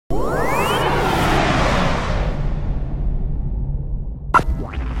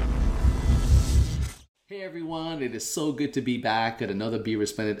Hey everyone, it is so good to be back at another Be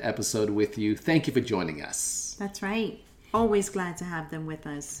Resplendent episode with you. Thank you for joining us. That's right. Always glad to have them with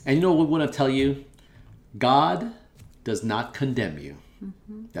us. And you know what we want to tell you? God does not condemn you.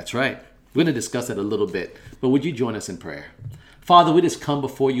 That's right. We're going to discuss that a little bit, but would you join us in prayer? Father, we just come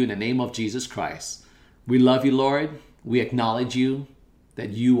before you in the name of Jesus Christ. We love you, Lord. We acknowledge you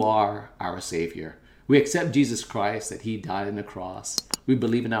that you are our Savior. We accept Jesus Christ, that he died on the cross. We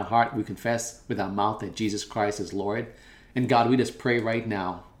believe in our heart. We confess with our mouth that Jesus Christ is Lord. And God, we just pray right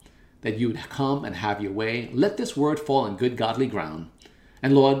now that you would come and have your way. Let this word fall on good, godly ground.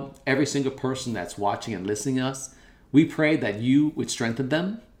 And Lord, every single person that's watching and listening to us, we pray that you would strengthen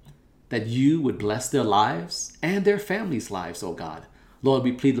them, that you would bless their lives and their families' lives, oh God. Lord,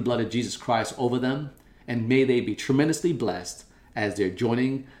 we plead the blood of Jesus Christ over them, and may they be tremendously blessed as they're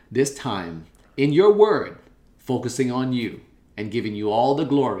joining this time in your word, focusing on you and giving you all the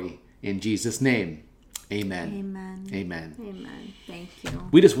glory in Jesus' name. Amen. Amen. Amen. Amen. Thank you.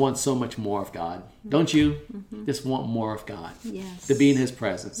 We just want so much more of God. Don't you? Just want more of God. Yes. To be in his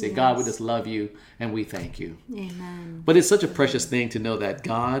presence. Say, Yes. God, we just love you and we thank you. Amen. But it's such a precious thing to know that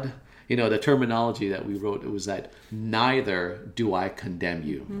God, the terminology that we wrote, it was that neither do I condemn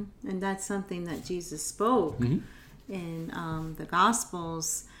you. And that's something that Jesus spoke in the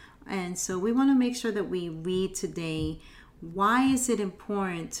Gospels. And so we want to make sure that we read today, why is it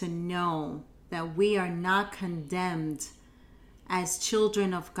important to know that we are not condemned as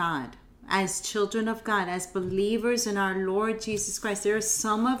children of God? As children of God, as believers in our Lord Jesus Christ. There are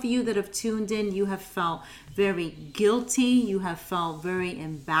some of you that have tuned in. You have felt very guilty. You have felt very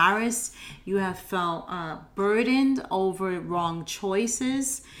embarrassed. You have felt burdened over wrong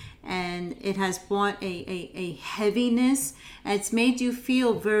choices. And it has brought a heaviness. It's made you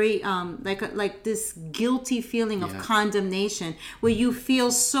feel very like this guilty feeling of condemnation, where you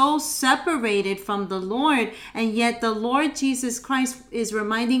feel so separated from the Lord. And yet the Lord Jesus Christ is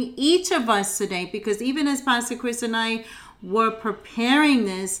reminding each of us today, because even as Pastor Chris and I were preparing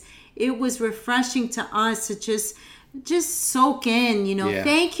this, it was refreshing to us to just soak in,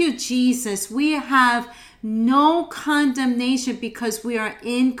 Thank you, Jesus. We have no condemnation because we are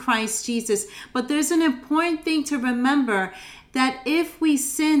in Christ Jesus. But there's an important thing to remember, that if we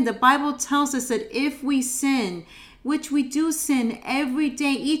sin, the Bible tells us that if we sin, which we do sin every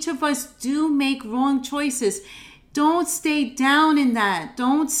day, each of us do make wrong choices. Don't stay down in that.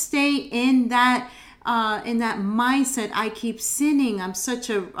 Don't stay in that mindset. I keep sinning. I'm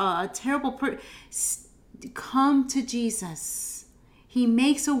such a terrible person. Come to Jesus. He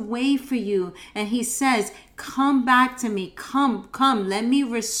makes a way for you, and he says, come back to me. Come, let me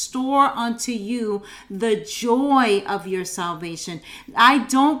restore unto you the joy of your salvation. I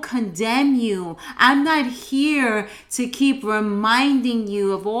don't condemn you. I'm not here to keep reminding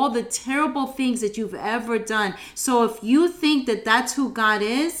you of all the terrible things that you've ever done. So if you think that that's who God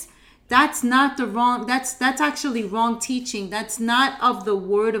is, that's actually wrong teaching. That's not of the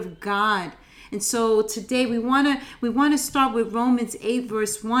Word of God. And so today we want to start with Romans 8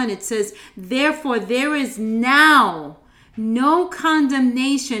 verse 1. It says, therefore there is now no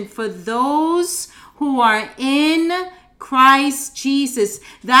condemnation for those who are in Christ Jesus.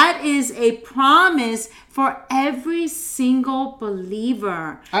 That is a promise for every single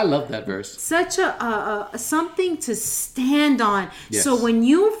believer. I love that verse. Such a something to stand on. Yes. So when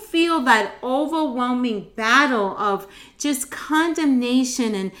you feel that overwhelming battle of just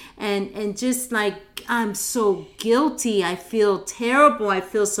condemnation and just like, I'm so guilty, I feel terrible, I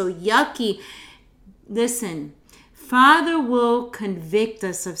feel so yucky, listen, Father will convict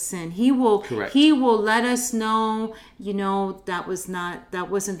us of sin. He will let us know, that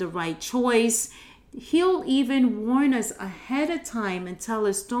wasn't the right choice. He'll even warn us ahead of time and tell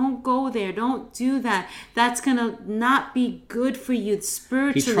us, don't go there, don't do that. That's going to not be good for you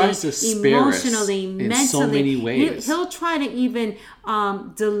spiritually, he tries to spare emotionally, us mentally. In so many ways. He'll try to even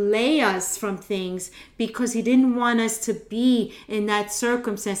delay us from things because he didn't want us to be in that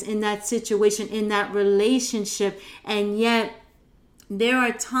circumstance, in that situation, in that relationship. And yet there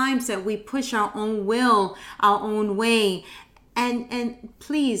are times that we push our own will, our own way. And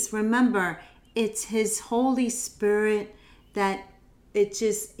please remember, it's his Holy Spirit that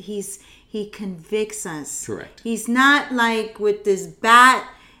he convicts us. Correct. He's not like with this bat,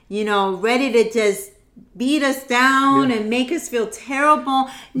 ready to just beat us down and make us feel terrible.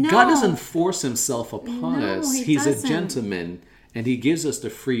 No. God doesn't force himself upon us. He's doesn't. A gentleman, and he gives us the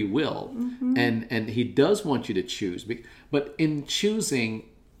free will. And he does want you to choose. But in choosing,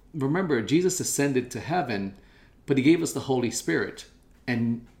 remember, Jesus ascended to heaven, but he gave us the Holy Spirit.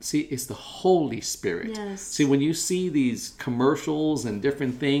 And see, it's the Holy Spirit. Yes. See, when you see these commercials and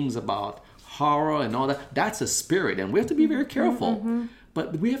different things about horror and all that, that's a spirit. And we have to be very careful.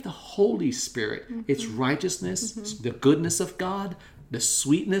 But we have the Holy Spirit. It's righteousness, the goodness of God, the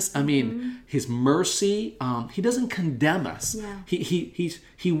sweetness. I mean, His mercy. He doesn't condemn us. Yeah.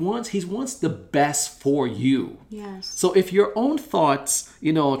 He wants the best for you. Yes. So if your own thoughts,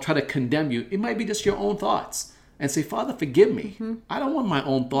 try to condemn you, it might be just your own thoughts. And say, Father, forgive me. I don't want my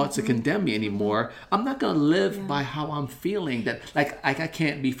own thoughts to condemn me anymore. I'm not going to live by how I'm feeling, that like I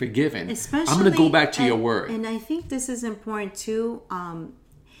can't be forgiven. Especially, I'm going to go back to your word. And I think this is important too.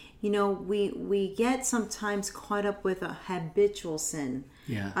 We get sometimes caught up with a habitual sin.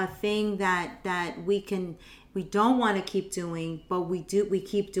 Yeah. A thing that we don't want to keep doing, but we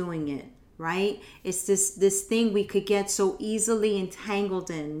keep doing it. Right? It's this thing we could get so easily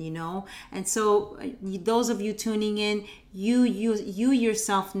entangled in, And so those of you tuning in, you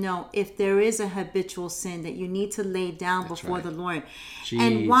yourself know if there is a habitual sin that you need to lay down before the Lord. Jesus.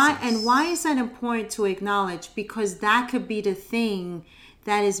 And why is that important to acknowledge? Because that could be the thing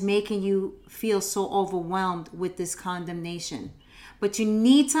that is making you feel so overwhelmed with this condemnation. But you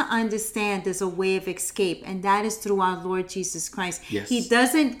need to understand there's a way of escape, and that is through our Lord Jesus Christ. Yes. He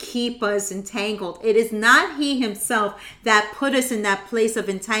doesn't keep us entangled. It is not He Himself that put us in that place of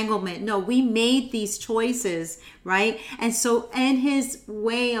entanglement. No, we made these choices, right? And so in His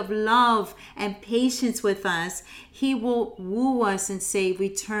way of love and patience with us, He will woo us and say,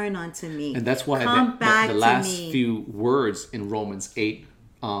 return unto me. And that's why Come back the to last me. few words in Romans 8,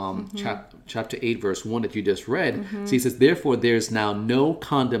 chapter 8, verse 1 that you just read. So he says, therefore, there's now no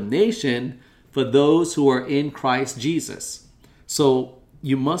condemnation for those who are in Christ Jesus. So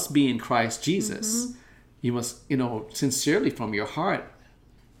you must be in Christ Jesus. You must, sincerely from your heart,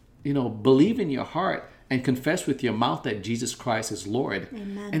 believe in your heart and confess with your mouth that Jesus Christ is Lord.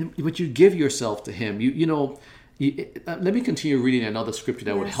 Amen. But you give yourself to Him. Let me continue reading another scripture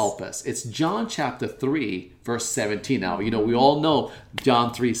that would help us. It's John chapter 3, verse 17. Now, we all know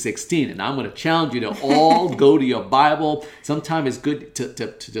John 3:16, and I'm going to challenge you to all go to your Bible. Sometimes it's good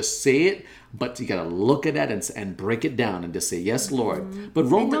to just say it, but you got to look at that and break it down and just say, yes, Lord. But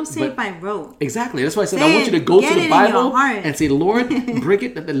And don't say it by rote. Exactly. That's why I said, Say I want you to it, go get to it the in Bible your heart. and say, Lord, break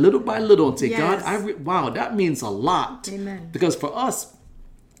it little by little and say, Yes. God, wow, that means a lot. Amen. Because for us,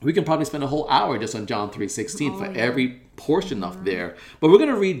 we can probably spend a whole hour just on John 3:16 for every portion of there. But we're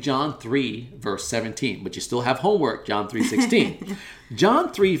going to read John 3, verse 17. But you still have homework, John 3:16.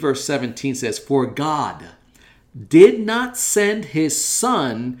 John 3, verse 17 says, for God did not send His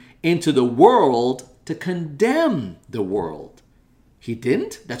Son into the world to condemn the world. He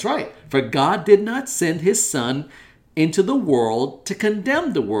didn't? That's right. For God did not send His Son into the world to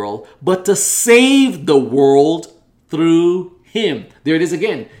condemn the world, but to save the world through Him. There it is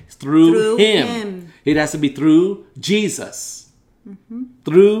again. It's through him. It has to be through Jesus.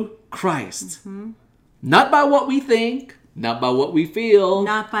 Through Christ. Not by what we think. Not by what we feel.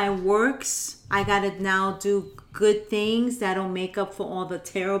 Not by works. I got to now do good things that'll make up for all the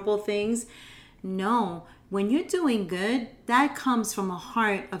terrible things. No. When you're doing good, that comes from a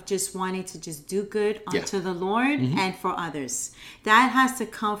heart of just wanting to just do good unto the Lord and for others. That has to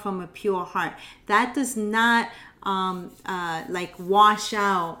come from a pure heart. That does not wash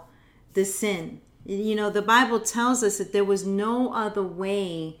out the sin. The Bible tells us that there was no other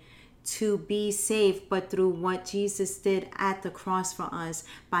way to be saved but through what Jesus did at the cross for us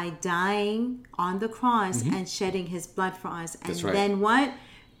by dying on the cross and shedding His blood for us. And That's right. Then what?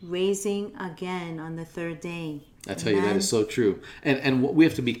 Raising again on the third day. I tell you, that is so true. And what we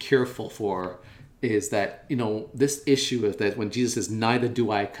have to be careful for is that, this issue is that when Jesus says, neither do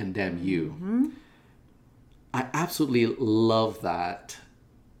I condemn you. I absolutely love that.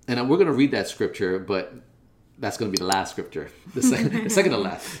 And we're going to read that scripture, but that's going to be the last scripture. The second to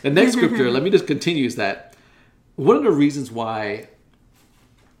last. The next scripture, let me just continue, is that one of the reasons why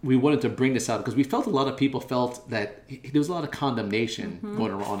we wanted to bring this out, because we felt a lot of people felt that there was a lot of condemnation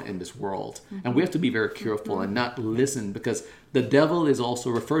going on in this world. And we have to be very careful and not listen, because the devil is also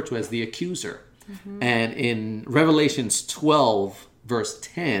referred to as the accuser. And in Revelations 12, verse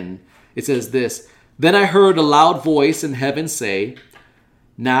 10, it says this, then I heard a loud voice in heaven say,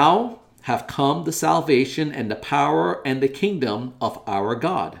 now have come the salvation and the power and the kingdom of our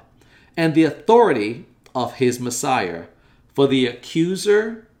God and the authority of His Messiah. For the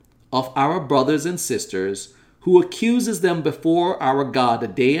accuser of our brothers and sisters, who accuses them before our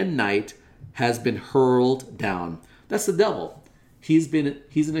God day and night, has been hurled down. That's the devil. He's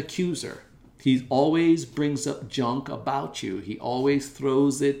an accuser. He always brings up junk about you. He always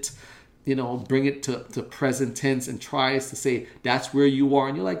throws it, bring it to present tense and tries to say that's where you are.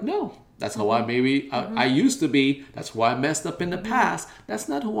 And you're like, no, That's how I I used to be. That's why I messed up in the past. That's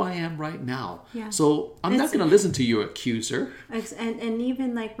not who I am right now. Yeah. So I'm not going to listen to your accuser. And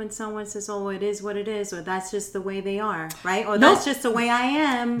even like when someone says, "Oh, it is what it is," or "That's just the way they are," right? Or "That's just the way I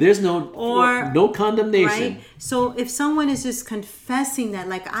am." There's no condemnation. Right? So if someone is just confessing that,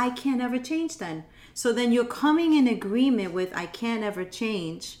 like, I can't ever change, so then you're coming in agreement with "I can't ever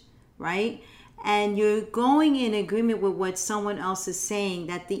change," right? And you're going in agreement with what someone else is saying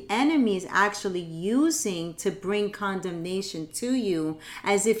that the enemy is actually using to bring condemnation to you,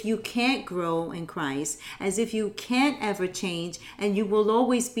 as if you can't grow in Christ, as if you can't ever change, and you will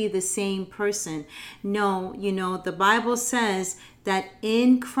always be the same person. No, the Bible says that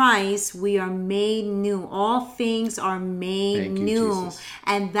in Christ we are made new. All things are made new. Jesus.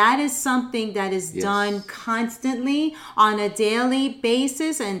 And that is something that is done constantly on a daily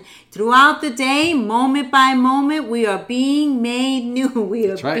basis, and throughout the day, moment by moment, we are being made new. We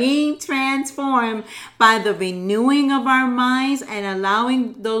are being transformed by the renewing of our minds and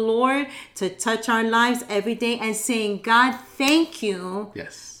allowing the Lord to touch our lives every day and saying, "God, thank you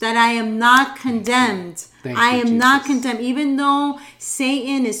that I am not condemned. I am not condemned." Even though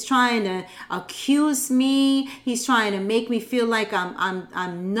Satan is trying to accuse me, he's trying to make me feel like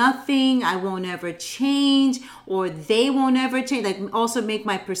I'm nothing, I won't ever change, or they won't ever change. Like, also make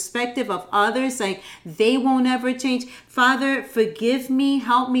my perspective of others like they won't ever change. Father, forgive me,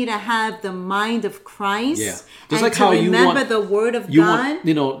 help me to have the mind of Christ. Just and like to how remember the word of God.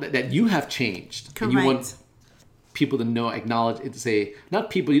 That you have changed. Correct. And you want people to know, acknowledge it, to say, not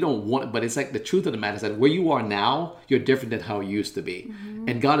people you don't want, but it's like the truth of the matter is that where you are now, you're different than how you used to be.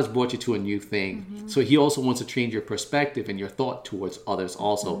 And God has brought you to a new thing. So he also wants to change your perspective and your thought towards others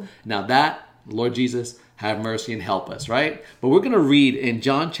also. Now that, Lord Jesus, have mercy and help us, right? But we're going to read in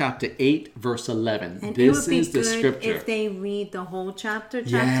John chapter 8, verse 11. And this it would be is the good scripture. if they read the whole chapter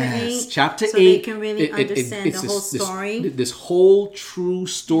 8. Chapter 8. So they can really understand the whole story. This whole true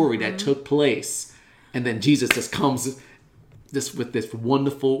story that took place. And then Jesus just comes with this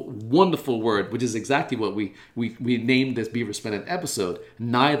wonderful, wonderful word, which is exactly what we named this Be Resplendent episode.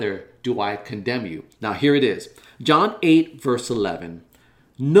 Neither do I condemn you. Now here it is. John 8, verse 11.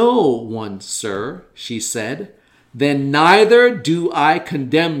 "No one, sir," she said. "Then neither do I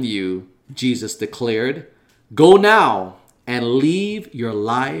condemn you," Jesus declared. "Go now and leave your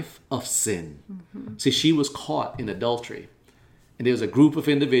life of sin." See, she was caught in adultery. And there was a group of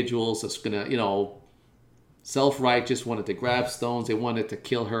individuals that's going to, self-righteous, wanted to grab stones. They wanted to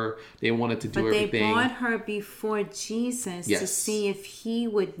kill her. They wanted to do everything. But they brought her before Jesus to see if he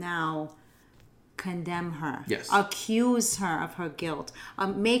would now condemn her, accuse her of her guilt,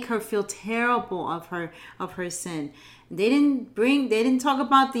 make her feel terrible of her sin. They didn't talk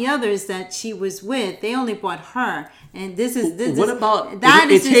about the others that she was with. They only brought her. And what about that?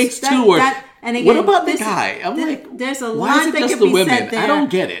 It takes two. And again, what about the guy? There's a why lot is it that just could the be women? said there. I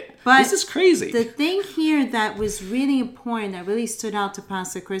don't get it. But this is crazy. The thing here that was really important, that really stood out to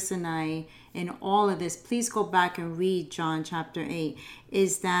Pastor Chris and I in all of this, please go back and read John chapter 8,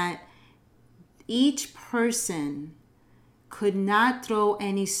 is that each person could not throw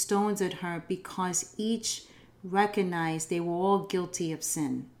any stones at her because each recognized they were all guilty of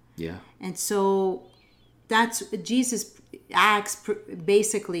sin. Yeah. And so that's Jesus asks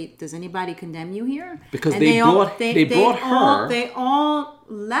basically, does anybody condemn you here? Because they brought her. They all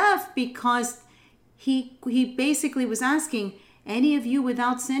left because he basically was asking, any of you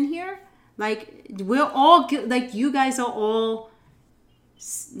without sin here? Like, we're all like, you guys are all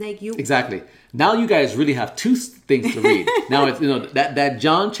like you. Exactly. Now you guys really have two things to read. Now it's that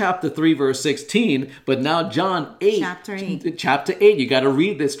John chapter 3 verse 16, but now John 8 chapter 8. You got to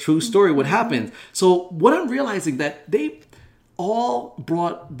read this true story. What happened? So what I'm realizing that they all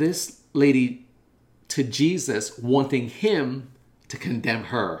brought this lady to Jesus, wanting him to condemn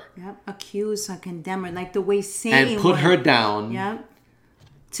her. Yep, accuse her, condemn her, like the way Satan and put her down. Yep.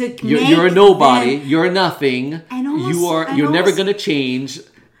 You're a nobody. You're nothing. And you're never gonna change.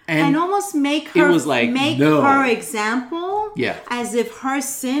 And almost make her her example, as if her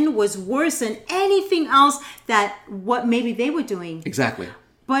sin was worse than anything else that what maybe they were doing. Exactly.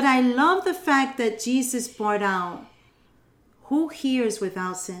 But I love the fact that Jesus brought out, who here is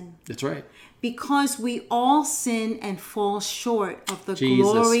without sin? That's right. Because we all sin and fall short of the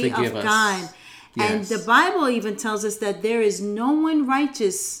glory of God. Yes. And the Bible even tells us that there is no one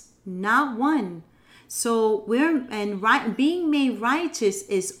righteous, not one. So being made righteous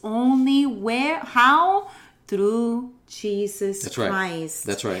is only how? Through Jesus Christ.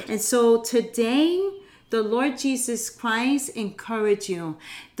 That's right. And so today, The Lord Jesus Christ encourage you.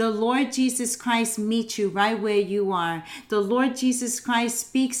 The Lord Jesus Christ meet you right where you are. The Lord Jesus Christ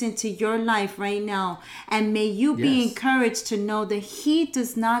speaks into your life right now. And may you be encouraged to know that He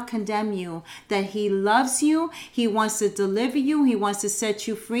does not condemn you, that He loves you. He wants to deliver you. He wants to set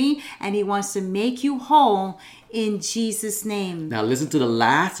you free, and He wants to make you whole in Jesus' name. Now listen to the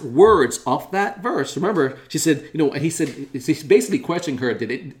last words of that verse. Remember, she said, and he said, he's basically questioning her,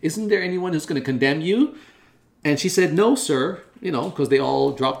 isn't there anyone who's going to condemn you? And she said, no, sir, because they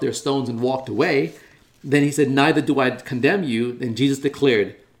all dropped their stones and walked away. Then he said, neither do I condemn you. Then Jesus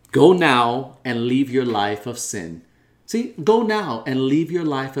declared, go now and leave your life of sin. See, go now and leave your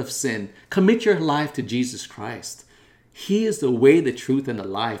life of sin. Commit your life to Jesus Christ. He is the way, the truth, and the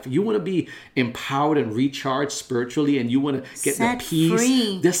life. You want to be empowered and recharged spiritually, and you want to get the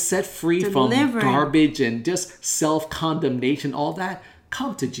peace, just set free from garbage and just self-condemnation, all that.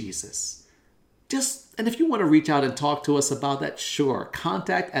 Come to Jesus. And if you want to reach out and talk to us about that, sure.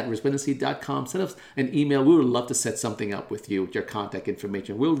 contact@resplendency.com. Send us an email. We would love to set something up with you with your contact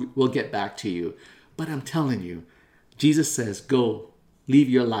information. We'll get back to you. But I'm telling you, Jesus says, go, leave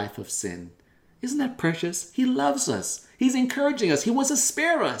your life of sin. Isn't that precious? He loves us. He's encouraging us. He wants to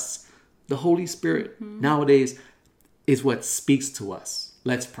spare us. The Holy Spirit nowadays is what speaks to us.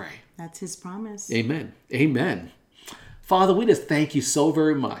 Let's pray. That's His promise. Amen. Amen. Father, we just thank you so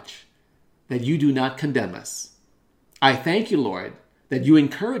very much that you do not condemn us. I thank you, Lord, that you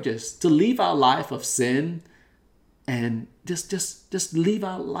encourage us to leave our life of sin and just leave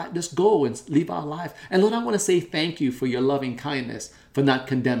our life, just go and leave our life. And Lord, I want to say thank you for your loving kindness, for not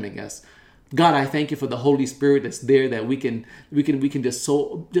condemning us. God, I thank you for the Holy Spirit that's there, that we can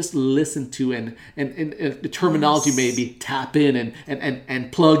just listen to and the terminology maybe tap in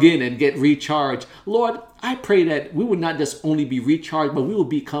and plug in and get recharged. Lord, I pray that we would not just only be recharged, but we will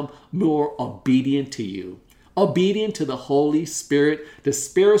become more obedient to you, obedient to the Holy Spirit to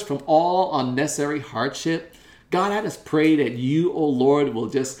spare us from all unnecessary hardship. God, I just pray that you, oh Lord, will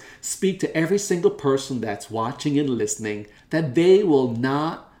just speak to every single person that's watching and listening, that they will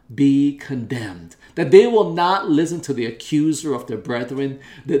not be condemned, that they will not listen to the accuser of their brethren,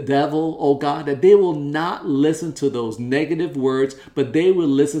 the devil, oh God, that they will not listen to those negative words, but they will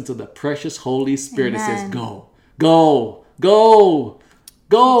listen to the precious Holy Spirit that says, go, go, go,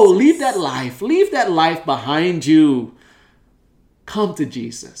 go, leave that life behind you. Come to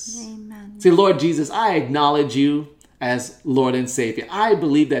Jesus. Amen. Say, Lord Jesus, I acknowledge you as Lord and Savior. I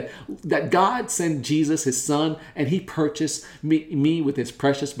believe that God sent Jesus, his son, and he purchased me with his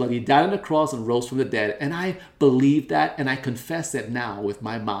precious blood. He died on the cross and rose from the dead. And I believe that, and I confess that now with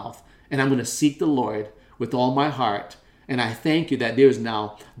my mouth. And I'm going to seek the Lord with all my heart. And I thank you that there is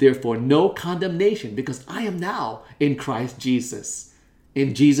now, therefore, no condemnation, because I am now in Christ Jesus.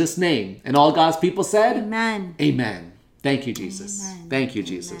 In Jesus' name. And all God's people said? Amen. Amen. Thank you, Jesus. Amen. Thank you,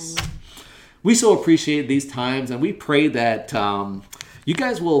 Jesus. Amen. We so appreciate these times, and we pray that you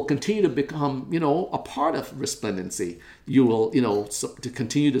guys will continue to become, a part of Resplendency. You will, to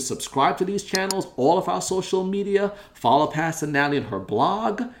continue to subscribe to these channels, all of our social media, follow Pastor Natalie on her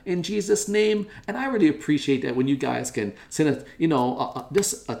blog in Jesus' name. And I really appreciate that when you guys can send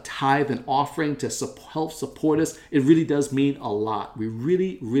just a tithe and offering to help support us. It really does mean a lot. We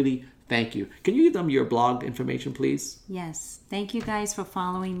really, really thank you. Can you give them your blog information, please? Yes. Thank you guys for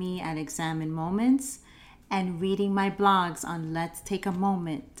following me at Examine Moments and reading my blogs on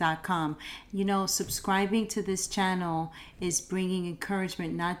letstakeamoment.com. Subscribing to this channel is bringing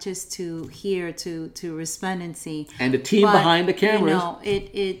encouragement, not just to here, to Resplendency. And the team behind the cameras.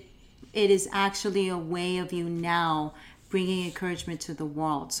 It is actually a way of you now bringing encouragement to the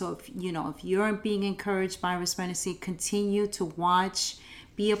world. So if you're being encouraged by Resplendency, continue to watch,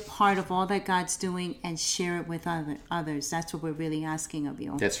 be a part of all that God's doing, and share it with others. That's what we're really asking of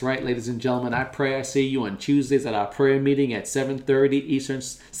you. That's right, ladies and gentlemen. I pray I see you on Tuesdays at our prayer meeting at 7 p.m.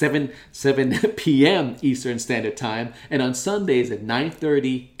 Eastern Standard Time, and on Sundays at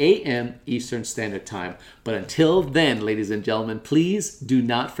 9:30 a.m. Eastern Standard Time. But until then, ladies and gentlemen, please do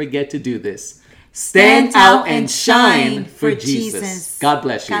not forget to do this. Stand out and shine for Jesus. God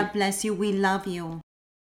bless you. God bless you. We love you.